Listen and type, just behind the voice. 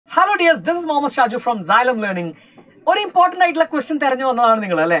dears, this is Mohammed Shaju from Xylem Learning. One important question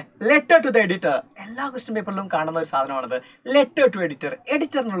letter to the editor. All question paper letter to editor.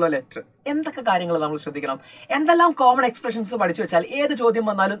 Editor no letter. എന്തൊക്കെ കാര്യങ്ങൾ നമ്മൾ ശ്രദ്ധിക്കണം, എന്തെല്ലാം common expressions പഠിച്ചു വെച്ചാൽ ഏത് ചോദ്യം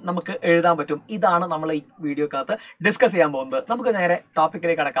വന്നാലും നമുക്ക് എഴുതാൻ പറ്റും. ഇതാണ് നമ്മൾ ഈ വീഡിയോക്കകത്ത് ഡിസ്കസ് ചെയ്യാൻ പോകുന്നത്. നമുക്ക് നേരെ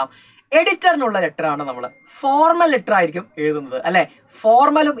ടോപ്പിക്കിലേക്ക് കടക്കാം. എഡിറ്ററിനുള്ള ലെറ്റർ ആണ് നമ്മൾ ഫോർമൽ ലെറ്റർ ആയിരിക്കും എഴുതുന്നത് അല്ലെ.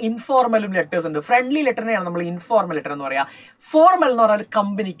 ഫോർമലും ഇൻഫോർമലും ലെറ്റേഴ്സ് ഉണ്ട്. ഫ്രണ്ട്ലി ലെറ്ററിനെയാണ് നമ്മൾ ഇൻഫോർമൽ ലെറ്റർ എന്ന് പറയാം. ഫോർമൽ എന്ന് പറഞ്ഞാൽ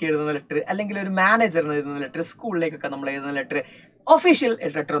കമ്പനിക്ക് എഴുതുന്ന ലെറ്റർ, അല്ലെങ്കിൽ ഒരു മാനേജറിന് എഴുതുന്ന ലെറ്റർ, സ്കൂളിലേക്കൊക്കെ നമ്മൾ എഴുതുന്ന ലെറ്റർ, ഒഫീഷ്യൽ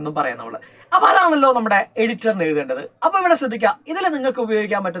ലെറ്റർ എന്നും പറയാം നമ്മൾ. അപ്പൊ അതാണല്ലോ നമ്മുടെ എഡിറ്ററിന് എഴുതേണ്ടത്. അപ്പൊ ഇവിടെ ശ്രദ്ധിക്കുക, ഇതിൽ നിങ്ങൾക്ക്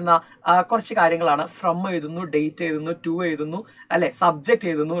ഉപയോഗിക്കാൻ പറ്റുന്ന കുറച്ച് കാര്യങ്ങളാണ്. ഫ്രം എഴുതുന്നു, ഡേറ്റ് എഴുതുന്നു, ടു എഴുതുന്നു അല്ലെ, സബ്ജക്ട്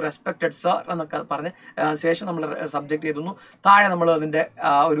എഴുതുന്നു, റെസ്പെക്റ്റഡ് സർ എന്നൊക്കെ പറഞ്ഞ് ശേഷം നമ്മൾ സബ്ജക്ട് എഴുതുന്നു, താഴെ നമ്മൾ അതിന്റെ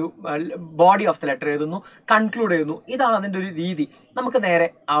ഒരു ബോഡി ഓഫ് ദ ലെറ്റർ എഴുതുന്നു, കൺക്ലൂഡ് എഴുതുന്നു. ഇതാണ് അതിന്റെ ഒരു രീതി. നമുക്ക് നേരെ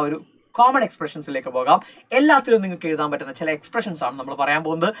ആ ഒരു കോമൺ എക്സ്പ്രഷൻസിലേക്ക് പോകാം. എല്ലാത്തിലും നിങ്ങൾക്ക് എഴുതാൻ പറ്റുന്ന ചില എക്സ്പ്രഷൻസ് ആണ് നമ്മൾ പറയാൻ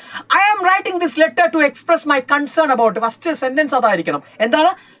പോകുന്നത്. I am writing this letter to express my concern about. First sentence അതായിരിക്കണം.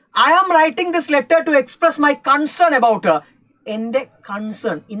 എന്താണ്? I am writing this letter to express my concern about. എന്റെ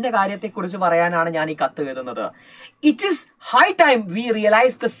കൺസേൺ, ഇന്ന കാര്യത്തെക്കുറിച്ച് പറയാനാണ് ഞാൻ ഈ കത്ത് എഴുതുന്നത്. It is high time we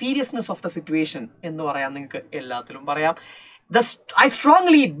realise the seriousness of the situation എന്ന് പറയാം. നിങ്ങൾക്ക് എല്ലാത്തിലും പറയാം. I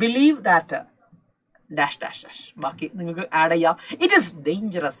strongly believe that dash dash dash. ബാക്കി നിങ്ങൾക്ക് ആഡ് ചെയ്യാം. It is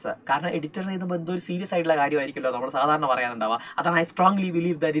dangerous. കാരണം എഡിറ്ററിന് എഴുതുമ്പോൾ എന്തോ ഒരു സീരിയസ് ആയിട്ടുള്ള കാര്യമായിരിക്കുമല്ലോ നമ്മൾ സാധാരണ പറയാനുണ്ടാവുക. അതാണ് I strongly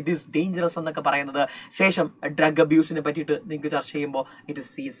believe that it is dangerous എന്നൊക്കെ പറയുന്നത്. ശേഷം ഡ്രഗ് അബ്യൂസിനെ പറ്റിയിട്ട് നിങ്ങൾക്ക് ചർച്ച ചെയ്യുമ്പോൾ it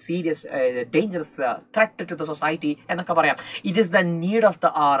is serious dangerous threat to the society എന്നൊക്കെ പറയാം. It is the need of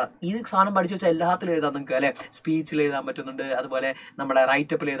the R. ഈ സാധനം പഠിച്ചു വെച്ചാൽ എല്ലാത്തിലും എഴുതാം നിങ്ങൾക്ക് അല്ലെ. സ്പീച്ചിൽ എഴുതാൻ പറ്റുന്നുണ്ട്, അതുപോലെ നമ്മുടെ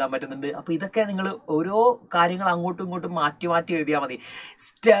റൈറ്റപ്പിൽ എഴുതാൻ പറ്റുന്നുണ്ട്. അപ്പോൾ ഇതൊക്കെ നിങ്ങൾ ഓരോ കാര്യങ്ങൾ അങ്ങോട്ടും ഇങ്ങോട്ടും മാറ്റി മാറ്റി എഴുതിയാൽ മതി.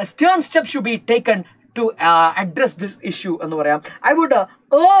 Stern step should be taken to address this issue എന്ന് പറയാം. I would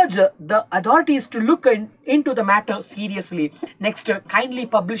urge the authorities to look into the matter seriously. Next, kindly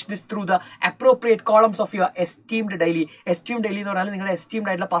publish this through the appropriate columns of your esteemed daily. Esteemed daily എന്ന് പറഞ്ഞാൽ നിങ്ങളുടെ esteemed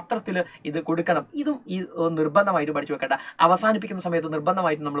ആയിട്ടുള്ള പത്രത്തിൽ ഇത് കൊടുക്കണം. ഇതും ഈ നിർബന്ധമായിട്ട് പഠിച്ചു വെക്കേണ്ട, അവസാനിപ്പിക്കുന്ന സമയത്ത്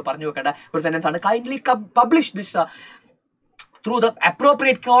നിർബന്ധമായിട്ട് നമ്മൾ പറഞ്ഞു വെക്കേണ്ട ഒരു സെന്റൻസ് ആണ്. Kindly publish this through the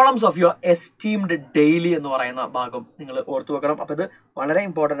appropriate columns of your esteemed daily എന്ന് പറയുന്ന ഭാഗം നിങ്ങൾ ഓർത്തു വെക്കണം. അപ്പൊ ഇത് വളരെ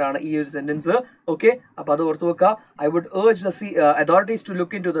ഇമ്പോർട്ടന്റ് ആണ് ഈ ഒരു സെന്റൻസ്. ഓക്കെ, അപ്പൊ അത് ഓർത്തു വെക്കുക. I would urge the authorities to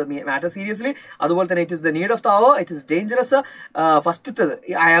look into the matter seriously. അതുപോലെ തന്നെ it is the need of the hour, it is dangerous. ഫസ്റ്റത്തത്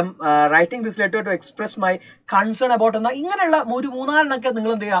I am writing this letter to express my concern about എന്ന ഇങ്ങനെയുള്ള ഒരു മൂന്നാലെണ്ണൊക്കെ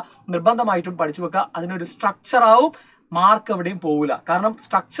നിങ്ങൾ എന്ത് ചെയ്യുക, നിർബന്ധമായിട്ടും പഠിച്ചു വെക്കുക. അതിനൊരു സ്ട്രക്ചർ ആവും, മാർക്ക് എവിടെയും പോവില്ല. കാരണം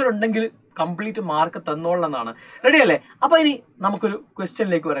സ്ട്രക്ചർ ഉണ്ടെങ്കിൽ കംപ്ലീറ്റ് മാർക്ക് തന്നോളെന്നാണ്. റെഡി അല്ലേ? അപ്പൊ ഇനി നമുക്കൊരു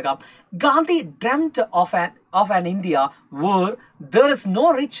ക്വസ്റ്റ്യനിലേക്ക് വരാം. Gandhi dreamed of an India where there is no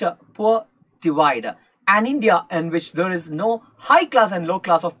rich poor divide, an India in which there is no high class and low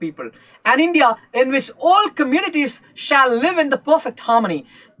class of people, an India in which all communities shall live in the perfect harmony.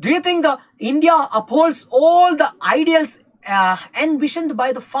 Do you think the India upholds all the ideals envisioned by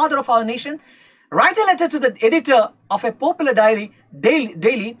the father of our nation? Write a letter to the editor of a popular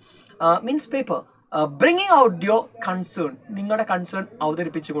daily means paper, bringing out your concern. നിങ്ങളുടെ concern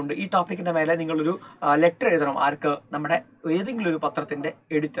അവതരിപ്പിച്ചുകൊണ്ട് ഈ ടോപ്പിക്കിന്റെ മേലെ നിങ്ങളൊരു letter എഴുതണം. ആർക്ക്? നമ്മുടെ ഏതെങ്കിലും ഒരു പത്രത്തിന്റെ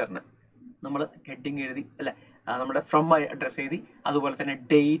എഡിറ്ററിന്. നമ്മൾ ഹെഡിങ് എഴുതി അല്ലെ, നമ്മുടെ ഫ്രം അഡ്രസ് എഴുതി, അതുപോലെ തന്നെ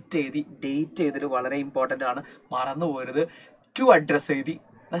ഡേറ്റ് എഴുതി. ഡേറ്റ് എഴുതിയത് വളരെ ഇമ്പോർട്ടൻ്റ് ആണ്, മറന്നു പോകരുത്. ടു അഡ്രസ് എഴുതി,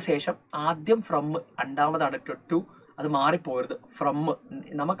 ശേഷം ആദ്യം ഫ്രം, രണ്ടാമതാണ് ടു. അത് മാറിപ്പോകരുത്. ഫ്രം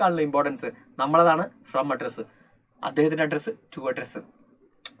നമുക്കാണല്ലോ ഇമ്പോർട്ടൻസ്, നമ്മളതാണ് ഫ്രം അഡ്രസ്സ്, അദ്ദേഹത്തിന്റെ അഡ്രസ്സ് ടു അഡ്രസ്സ്.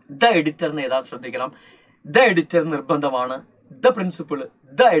 ദ എഡിറ്ററിന് ഏതാ ശ്രദ്ധിക്കണം. ദ എഡിറ്റർ നിർബന്ധമാണ്. The principle,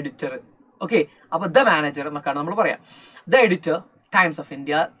 the editor. Okay, അപ്പൊ ദ മാനേജർ എന്നൊക്കെയാണ് നമ്മൾ പറയാം. The editor, times of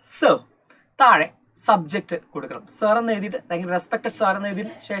India, sir. താഴെ സബ്ജക്ട് കൊടുക്കണം. സർ എന്ന് എഴുതിയിട്ട്, അല്ലെങ്കിൽ റെസ്പെക്ടഡ് സർ എന്ന്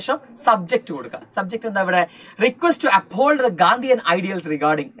എഴുതിയിട്ട് ശേഷം സബ്ജക്ട് കൊടുക്കുക. സബ്ജക്ട് എന്താ ഇവിടെ? Request to uphold the Gandhian ideals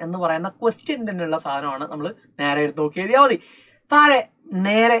regarding എന്ന് പറയുന്ന ക്വസ്റ്റ്യനുള്ള സാധനമാണ്. നമ്മൾ നേരെ എടുത്ത് നോക്കി എഴുതിയാൽ മതി. താഴെ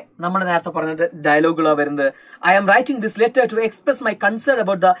നേരെ നമ്മൾ നേരത്തെ പറഞ്ഞിട്ട് ഡയലോഗുകളാണ് വരുന്നത്. I am writing this letter to express my concern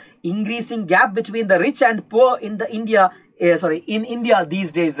about the increasing gap between the rich and poor in India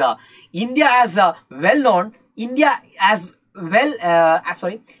these days. India as well known, India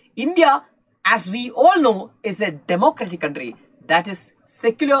as we all know is a democratic country that is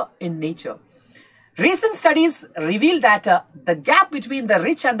secular in nature. Recent studies reveal that the gap between the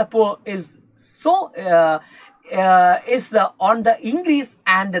rich and the poor is on the increase,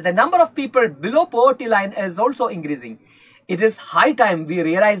 and the number of people below poverty line is also increasing. It is high time we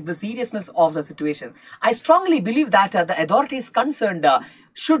realize the seriousness of the situation. I strongly believe that the authorities concerned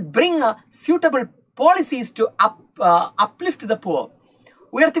should bring suitable policies to uplift the poor.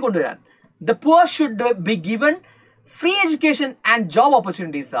 ഉയർത്തിക്കൊണ്ടുവരാൻ. The poor should be given free education and job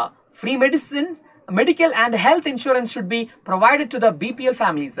opportunities, free medicine, medical and health insurance should be provided to the BPL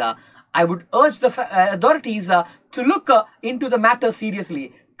families. I would urge the authorities to look into the matter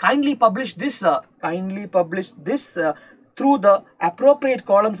seriously. Kindly publish this through the appropriate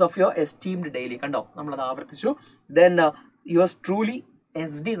columns of your esteemed daily. Kando, nammal aavarthichu. Then yours truly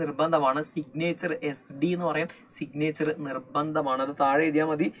SD നിർബന്ധമാണ്. Signature SD എന്ന് പറയാം. Signature നിർബന്ധമാണ്. അത് താഴെ എഴുതിയാൽ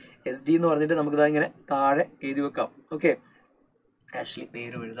മതി. SD എന്ന് പറഞ്ഞിട്ട് നമുക്ക് ഇങ്ങനെ താഴെ എഴുതി വെക്കാം. ഓക്കെ, ആക്ച്വലി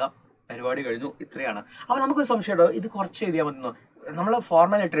പേര് എഴുതാം. പരിപാടി കഴിഞ്ഞു. ഇത്രയാണ്. അപ്പോൾ നമുക്കൊരു സംശയമുണ്ടോ, ഇത് കുറച്ച് എഴുതിയാൽ മതി? നമ്മൾ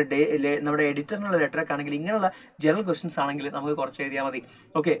ഫോർമൽ ലെറ്റർ നമ്മുടെ എഡിറ്ററിനുള്ള ലെറ്ററൊക്കെ ആണെങ്കിൽ ഇങ്ങനെയുള്ള ജനറൽ ക്വസ്റ്റ്യൻസ് ആണെങ്കിൽ നമുക്ക് കുറച്ച് എഴുതിയാൽ മതി.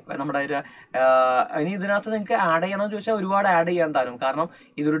 ഓക്കെ, നമ്മുടെ ഇനി ഇതിനകത്ത് നിങ്ങൾക്ക് ആഡ് ചെയ്യണമെന്ന് ചോദിച്ചാൽ ഒരുപാട് ആഡ് ചെയ്യാൻ തരും. കാരണം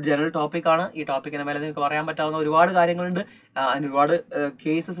ഇതൊരു ജനറൽ ടോപ്പിക്കാണ്. ഈ ടോപ്പിക്കിനെ മേലെ നിങ്ങൾക്ക് പറയാൻ പറ്റാവുന്ന ഒരുപാട് കാര്യങ്ങളുണ്ട്. അതിന് ഒരുപാട്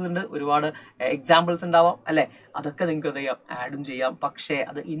കേസസ് ഉണ്ട്, ഒരുപാട് എക്സാമ്പിൾസ് ഉണ്ടാവാം അല്ലേ. അതൊക്കെ നിങ്ങൾക്ക് എന്ത് ചെയ്യാം, ആഡും ചെയ്യാം. പക്ഷേ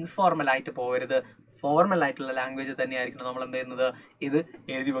അത് ഇൻഫോർമൽ ആയിട്ട് പോകരുത്. ഫോർമൽ ആയിട്ടുള്ള ലാംഗ്വേജ് തന്നെയായിരിക്കണം നമ്മൾ എന്ത് ചെയ്യുന്നത്, ഇത്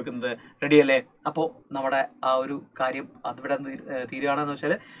എഴുതി വെക്കുന്നത്. റെഡി അല്ലേ? അപ്പോൾ നമ്മുടെ ആ ഒരു കാര്യം അതിവിടെ തീരുകയാണെന്ന്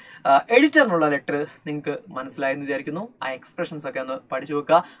വെച്ചാൽ എഡിറ്ററിനുള്ള ലെറ്റർ നിങ്ങൾക്ക് മനസ്സിലായെന്ന് വിചാരിക്കുന്നു. ആ എക്സ്പ്രഷൻസ് ഒക്കെ ഒന്ന് പഠിച്ചു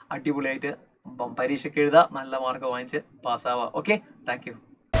വെക്കുക. അടിപൊളിയായിട്ട് പരീക്ഷയ്ക്ക് എഴുതുക, നല്ല മാർക്ക് വാങ്ങിച്ച് പാസ്സാവുക. Okay, thank you.